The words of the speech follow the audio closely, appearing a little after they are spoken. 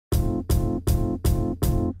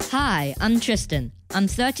Hi, I'm Tristan. I'm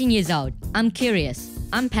 13 years old. I'm curious,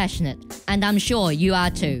 I'm passionate, and I'm sure you are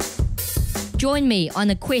too. Join me on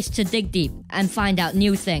a quest to dig deep and find out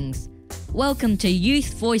new things. Welcome to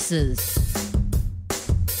Youth Voices.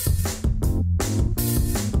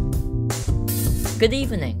 Good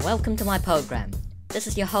evening, welcome to my program. This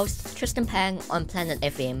is your host, Tristan Pang on Planet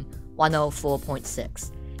FM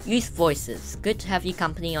 104.6. Youth Voices, good to have you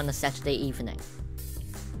company on a Saturday evening.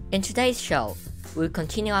 In today's show, we'll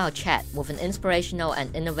continue our chat with an inspirational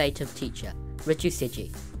and innovative teacher, Ritu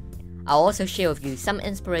Sehji. I'll also share with you some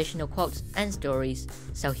inspirational quotes and stories,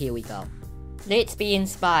 so here we go. Let's be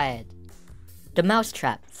inspired. The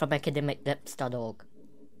Mousetrap from academicdips.org.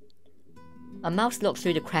 A mouse looked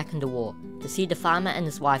through the crack in the wall to see the farmer and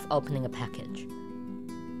his wife opening a package.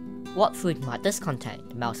 What food might this contain?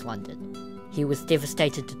 The mouse wondered. He was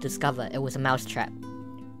devastated to discover it was a mousetrap.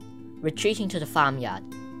 Retreating to the farmyard,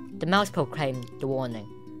 the mouse proclaimed the warning.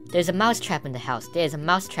 There's a mousetrap in the house, there's a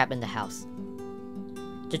mousetrap in the house.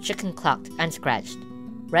 The chicken clucked and scratched,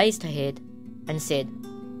 raised her head, and said,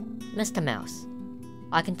 Mr. Mouse,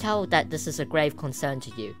 I can tell that this is a grave concern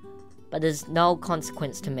to you, but there's no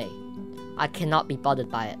consequence to me. I cannot be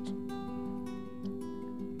bothered by it.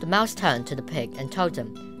 The mouse turned to the pig and told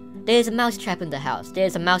him, There's a mousetrap in the house,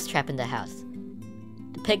 there's a mousetrap in the house.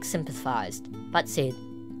 The pig sympathized, but said,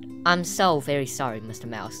 I'm so very sorry, Mr.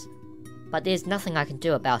 Mouse, but there's nothing I can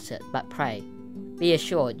do about it but pray. Be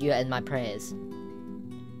assured you are in my prayers.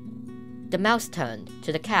 The mouse turned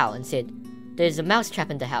to the cow and said, There's a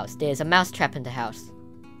mousetrap in the house, there's a mousetrap in the house.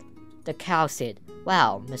 The cow said,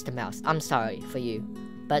 Well, Mr. Mouse, I'm sorry for you,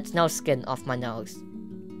 but it's no skin off my nose.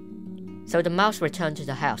 So the mouse returned to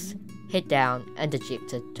the house, head down and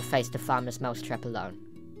dejected to face the farmer's mousetrap alone.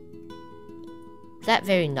 That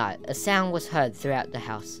very night, a sound was heard throughout the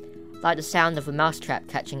house, like the sound of a mousetrap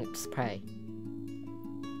catching its prey.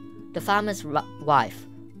 The farmer's wife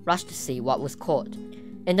rushed to see what was caught.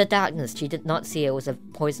 In the darkness, she did not see it was a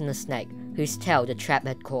poisonous snake whose tail the trap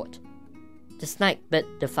had caught. The snake bit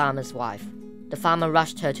the farmer's wife. The farmer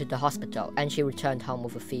rushed her to the hospital and she returned home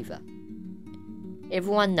with a fever.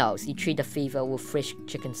 Everyone knows you treat a fever with fresh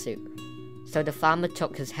chicken soup, so the farmer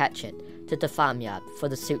took his hatchet to the farmyard for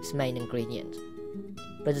the soup's main ingredient.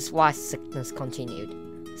 But his wife's sickness continued,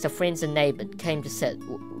 so friends and neighbours came to sit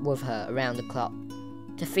with her around the clock.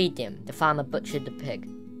 To feed them, the farmer butchered the pig.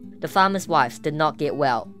 The farmer's wife did not get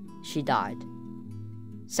well. She died.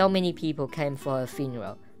 So many people came for her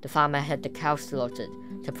funeral, the farmer had the cow slaughtered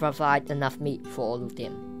to provide enough meat for all of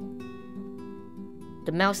them.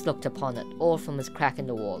 The mouse looked upon it all from his crack in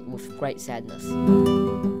the wall with great sadness.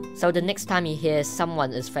 So the next time you hear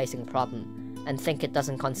someone is facing a problem and think it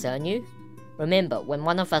doesn't concern you, remember, when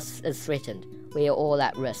one of us is threatened, we are all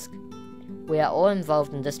at risk. We are all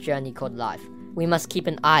involved in this journey called life. We must keep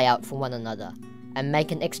an eye out for one another and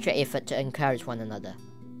make an extra effort to encourage one another.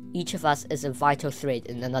 Each of us is a vital thread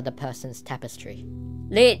in another person's tapestry.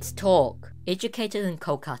 Let's talk! Educated in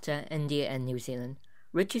Kolkata, India and New Zealand,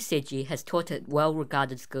 Ritu Sehji has taught at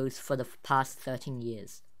well-regarded schools for the past 13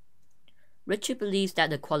 years. Ritu believes that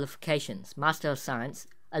the qualifications, Master of Science,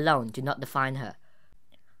 alone do not define her.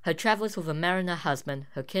 Her travels with a mariner husband,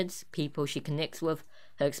 her kids, people she connects with,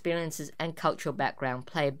 her experiences and cultural background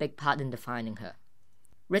play a big part in defining her.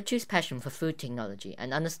 Ritu's passion for food technology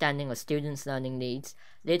and understanding of students' learning needs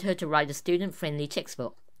led her to write a student-friendly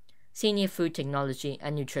textbook, Senior Food Technology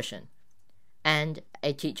and Nutrition, and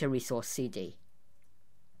a teacher resource CD.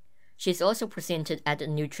 She is also presented at the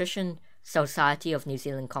Nutrition Society of New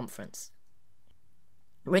Zealand conference.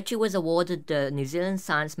 Ritu was awarded the New Zealand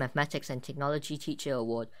Science, Mathematics and Technology Teacher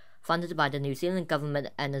Award, funded by the New Zealand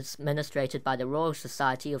Government and administered by the Royal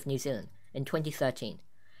Society of New Zealand in 2013.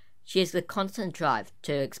 She has the constant drive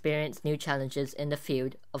to experience new challenges in the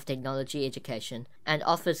field of technology education and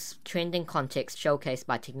offers trending context showcased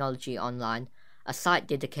by Technology Online, a site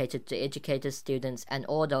dedicated to educators, students, and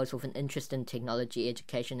all those with an interest in technology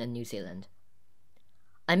education in New Zealand.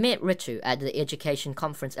 I met Ritu at the education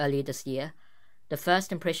conference earlier this year. The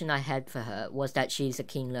first impression I had for her was that she's a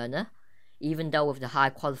keen learner, even though with the high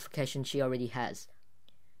qualification she already has.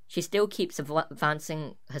 She still keeps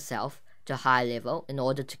advancing herself to a high level in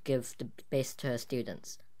order to give the best to her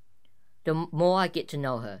students. The more I get to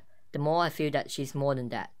know her, the more I feel that she's more than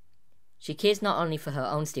that. She cares not only for her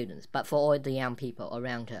own students, but for all the young people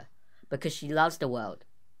around her, because she loves the world.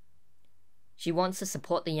 She wants to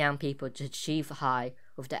support the young people to achieve high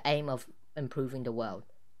with the aim of improving the world.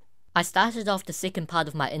 I started off the second part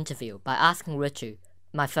of my interview by asking Ritu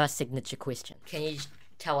my first signature question. Can you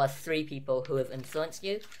tell us 3 people who have influenced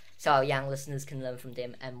you, so our young listeners can learn from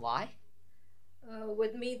them, and why?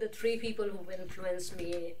 With me, the three people who've influenced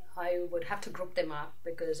me, I would have to group them up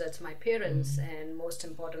because it's my parents and most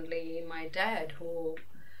importantly, my dad, who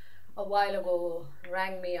a while ago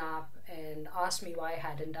rang me up and asked me why I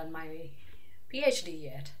hadn't done my PhD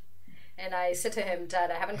yet. And I said to him,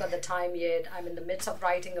 Dad, I haven't got the time yet. I'm in the midst of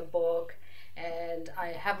writing a book and I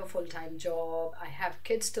have a full-time job. I have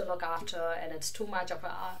kids to look after and it's too much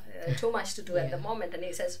to do at the moment. And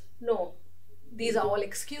he says, no, these are all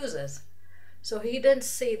excuses. So he didn't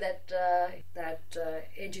say that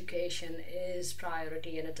education is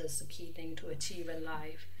priority and it is the key thing to achieve in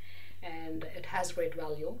life, and it has great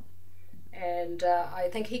value. And I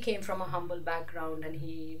think he came from a humble background and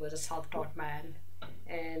he was a self-taught man,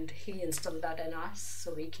 and he instilled that in us,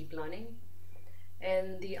 so we keep learning.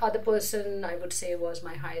 And the other person I would say was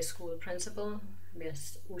my high school principal,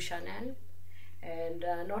 Miss Usha Nan. And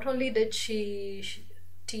not only did she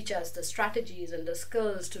teach us the strategies and the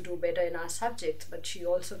skills to do better in our subjects, but she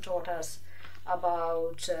also taught us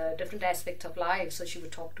about different aspects of life. So she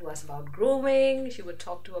would talk to us about grooming, she would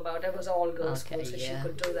talk to about, it was all girls school, so she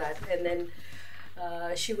could do that. And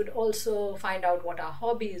then she would also find out what our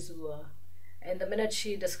hobbies were. And the minute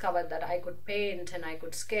she discovered that I could paint and I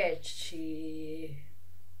could sketch, she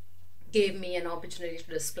gave me an opportunity to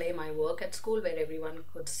display my work at school where everyone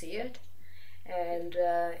could see it. And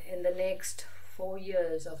in the next 4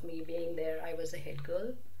 years of me being there, I was a head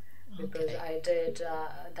girl because I did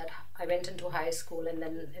that. I went into high school and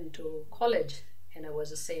then into college, and it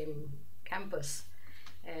was the same campus.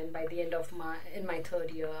 And by the end of my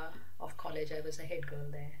third year of college, I was a head girl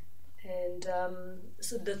there. And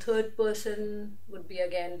so the third person would be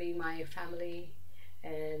my family,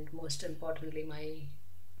 and most importantly my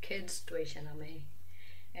kids, Tuish and Ame.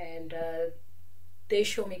 And they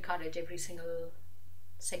show me courage every single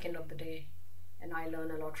second of the day, and I learn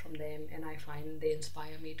a lot from them, and I find they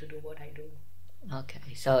inspire me to do what I do.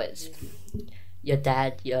 Okay, so it's your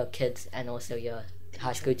dad, your kids, and also your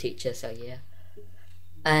high school teacher, so yeah.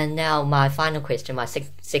 And now my final question, my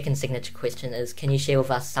second signature question is, can you share with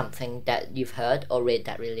us something that you've heard or read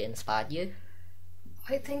that really inspired you?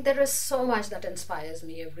 I think there is so much that inspires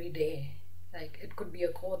me every day. Like, it could be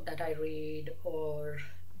a quote that I read or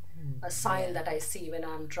a sign that I see when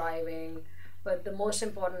I'm driving. But the most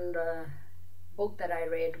important book that I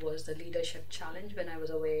read was The Leadership Challenge when I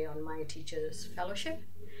was away on my teacher's fellowship.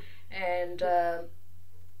 And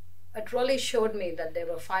it really showed me that there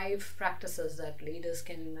were 5 practices that leaders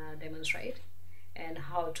can demonstrate, and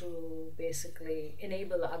how to basically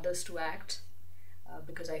enable others to act,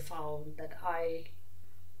 because I found that I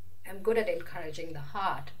am good at encouraging the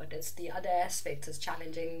heart, but it's the other aspects, is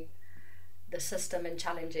challenging the system and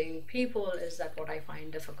challenging people, is that what I find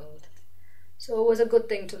difficult. So it was a good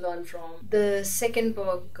thing to learn from. The second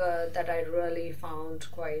book that I really found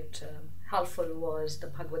quite helpful was the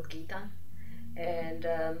Bhagavad Gita. And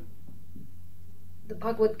the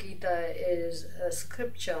Bhagavad Gita is a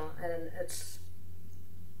scripture, and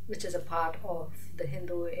which is a part of the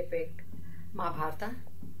Hindu epic Mahabharata.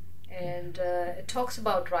 And it talks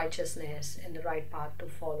about righteousness and the right path to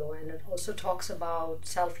follow, and it also talks about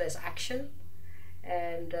selfless action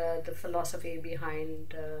and the philosophy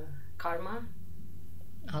behind karma.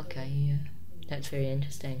 Okay, yeah, that's very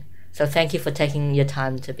interesting. So thank you for taking your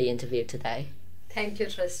time to be interviewed today. Thank you,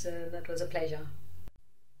 Tristan. That was a pleasure.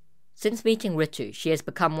 Since meeting Ritu, she has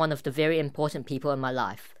become one of the very important people in my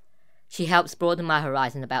life. She helps broaden my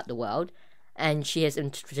horizon about the world, and she has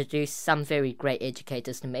introduced some very great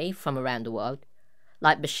educators to me from around the world,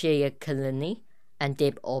 like Bashir Kalini and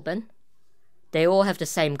Deb Orban. They all have the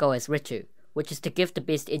same goal as Ritu, which is to give the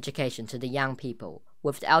best education to the young people,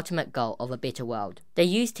 with the ultimate goal of a better world. They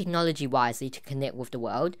use technology wisely to connect with the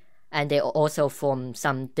world, and they also form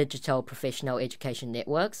some digital professional education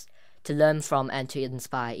networks to learn from and to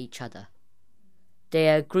inspire each other. They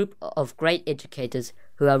are a group of great educators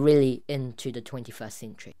who are really into the 21st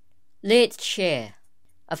century. Let's share.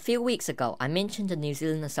 A few weeks ago, I mentioned the New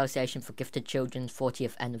Zealand Association for Gifted Children's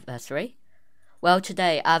 40th anniversary. Well,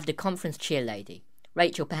 today I have the conference chair lady,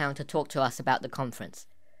 Rachel Pang, to talk to us about the conference.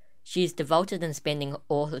 She is devoted in spending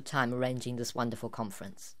all her time arranging this wonderful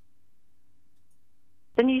conference.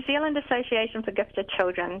 The New Zealand Association for Gifted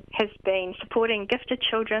Children has been supporting gifted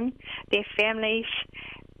children, their families,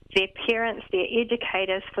 their parents, their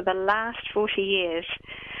educators for the last 40 years.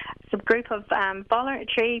 It's a group of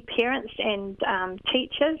voluntary parents and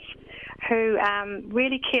teachers who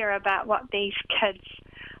really care about what these kids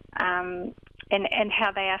and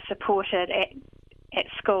how they are supported at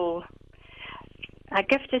school.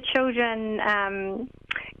 Gifted children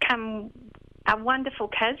are wonderful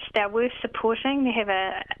kids. They're worth supporting. They have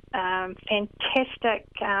fantastic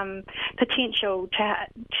potential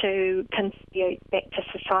to contribute back to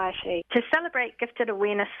society. To celebrate Gifted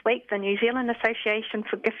Awareness Week, the New Zealand Association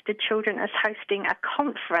for Gifted Children is hosting a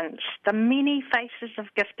conference, The Many Faces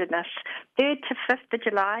of Giftedness, 3rd to 5th of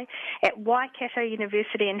July at Waikato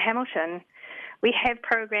University in Hamilton. We have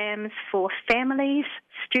programs for families,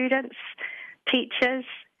 students, teachers,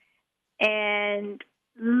 and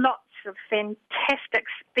lots of fantastic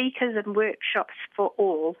speakers and workshops for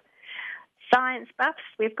all. Science buffs,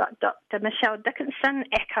 we've got Dr. Michelle Dickinson,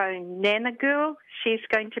 Echo Nana Girl. She's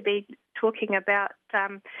going to be talking about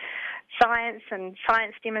science and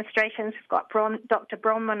science demonstrations. We've got Dr.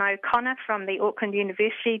 Bronwyn O'Connor from the Auckland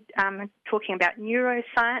University talking about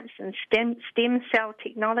neuroscience and STEM cell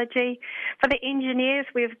technology. For the engineers,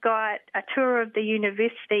 we've got a tour of the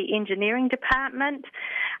university engineering department.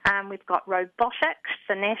 We've got robotics,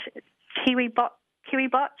 the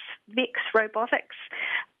KiwiBots, Vex Robotics,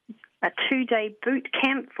 a 2-day boot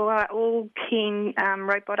camp for all keen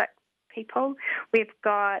robotic people. We've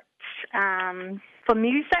got, for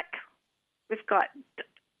music, we've got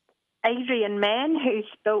Adrian Mann, who's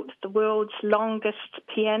built the world's longest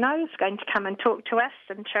piano, is going to come and talk to us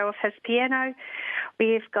and show off his piano.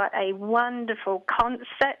 We've got a wonderful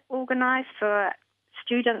concert organised for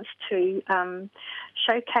students to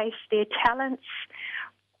showcase their talents.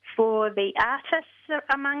 For the artists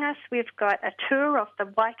among us, we've got a tour of the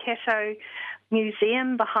Waikato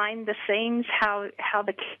Museum behind the scenes, how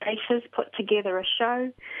the curators put together a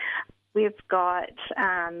show. We've got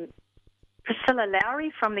Priscilla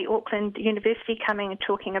Lowry from the Auckland University coming and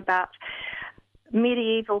talking about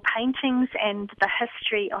medieval paintings and the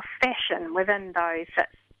history of fashion within those.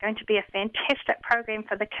 It's going to be a fantastic program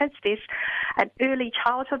for the kids. There's an early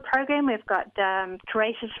childhood program. We've got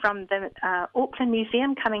curators from the Auckland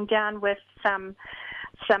Museum coming down with some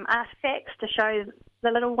artefacts to show the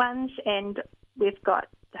little ones, and we've got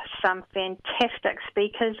some fantastic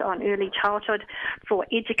speakers on early childhood for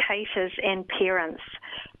educators and parents.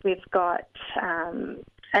 We've got an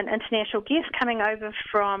international guest coming over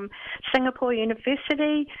from Singapore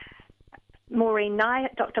University.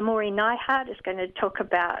 Dr. Maureen Neihart is going to talk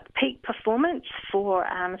about peak performance for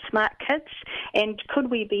smart kids, and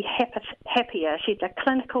could we be happier? She's a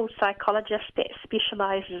clinical psychologist that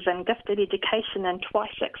specialises in gifted education and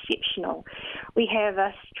twice exceptional. We have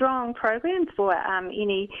a strong program for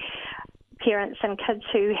any parents and kids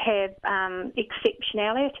who have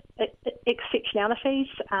exceptionalities.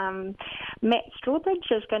 Matt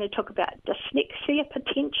Strawbridge is going to talk about dyslexia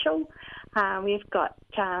potential. We've got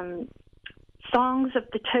Songs of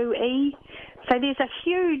the 2E. So there's a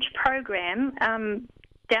huge program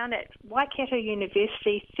down at Waikato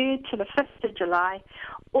University, 3rd to the 5th of July.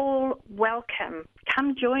 All welcome.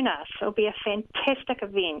 Come join us. It'll be a fantastic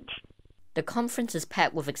event. The conference is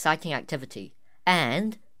packed with exciting activity,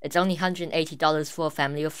 and it's only $180 for a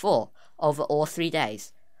family of 4 over all 3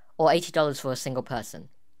 days, or $80 for a single person.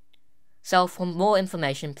 So for more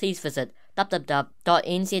information, please visit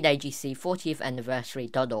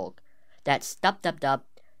www.nzagc40thanniversary.org. That's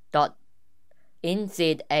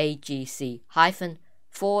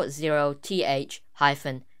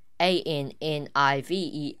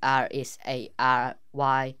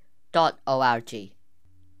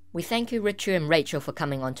We thank you, Ritu and Rachel, for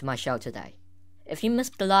coming on to my show today. If you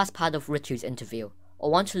missed the last part of Ritu's interview,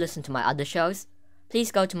 or want to listen to my other shows,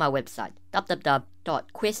 please go to my website,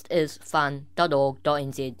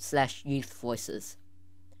 www.questisfun.org.nz/youthvoices.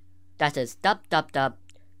 That is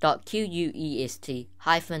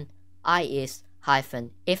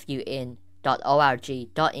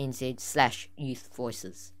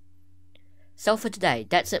www.quest-is-fun.org.nz/youthvoices. So for today,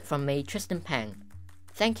 that's it from me, Tristan Pang.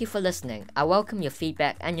 Thank you for listening. I welcome your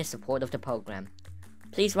feedback and your support of the program.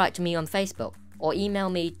 Please write to me on Facebook or email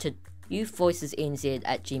me to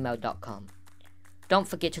youthvoicesnz@gmail.com. Don't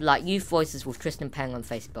forget to like Youth Voices with Tristan Pang on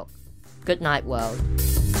Facebook. Good night, world.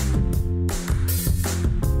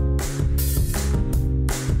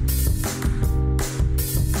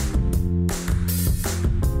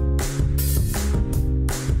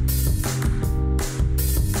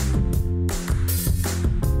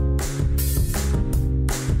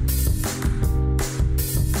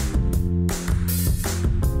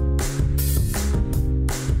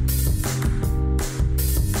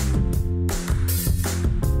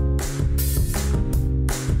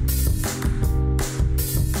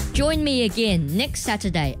 Join me again next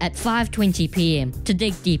Saturday at 5:20 p.m. to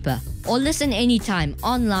dig deeper, or listen anytime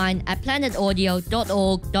online at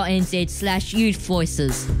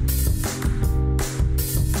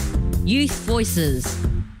planetaudio.org.nz/youthvoices. Youth Voices.